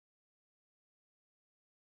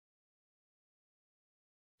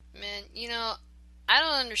Man, I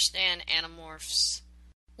don't understand Animorphs.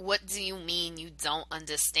 What do you mean you don't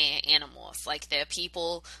understand Animorphs? Like, they're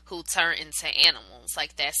people who turn into animals.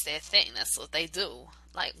 Like, that's their thing. That's what they do.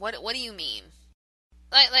 Like, what do you mean?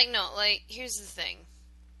 No, here's the thing.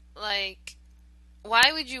 Like,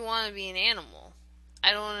 why would you want to be an animal?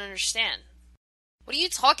 I don't understand. What are you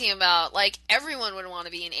talking about? Like, everyone would want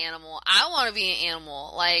to be an animal. I want to be an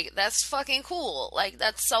animal. Like, that's fucking cool. Like,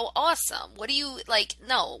 that's so awesome. What do you, like,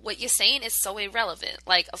 no, what you're saying is so irrelevant.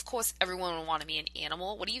 Like, of course everyone would want to be an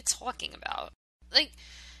animal. What are you talking about? Like,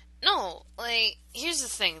 no, like, here's the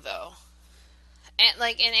thing though. And,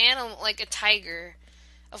 like, an animal, like a tiger,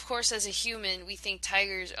 of course, as a human, we think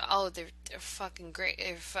tigers, oh, they're fucking great.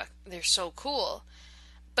 They're so cool.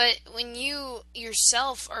 But when you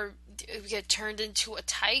yourself are get turned into a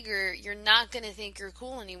tiger, you're not gonna think you're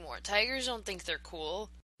cool anymore. Tigers don't think they're cool.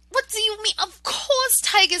 What do you mean? Of course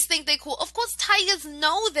tigers think they're cool. Of course tigers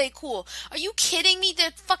know they're cool. Are you kidding me?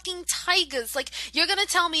 They're fucking tigers. Like, you're gonna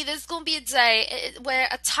tell me there's gonna be a day where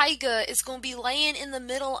a tiger is gonna be laying in the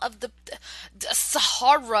middle of the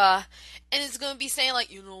Sahara and it's gonna be saying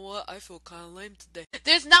like, you know what? I feel kind of lame today.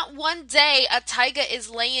 There's not one day a tiger is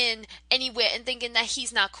laying anywhere and thinking that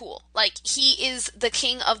he's not cool. Like, he is the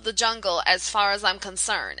king of the jungle as far as I'm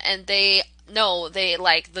concerned, and they know they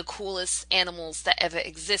like the coolest animals that ever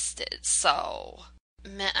existed. So,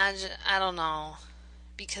 man, I don't know,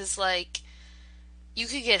 because like you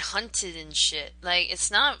could get hunted and shit. Like,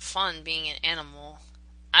 it's not fun being an animal.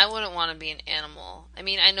 I wouldn't want to be an animal. I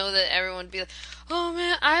mean, I know that everyone would be like, "Oh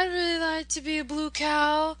man, I'd really like to be a blue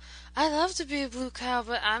cow. I love to be a blue cow,"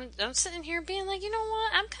 but I'm sitting here being like, you know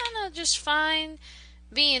what? I'm kind of just fine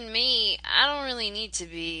being me. I don't really need to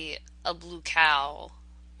be a blue cow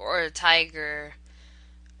or a tiger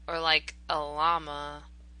or like a llama.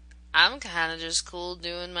 I'm kind of just cool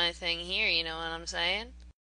doing my thing here. You know what I'm saying?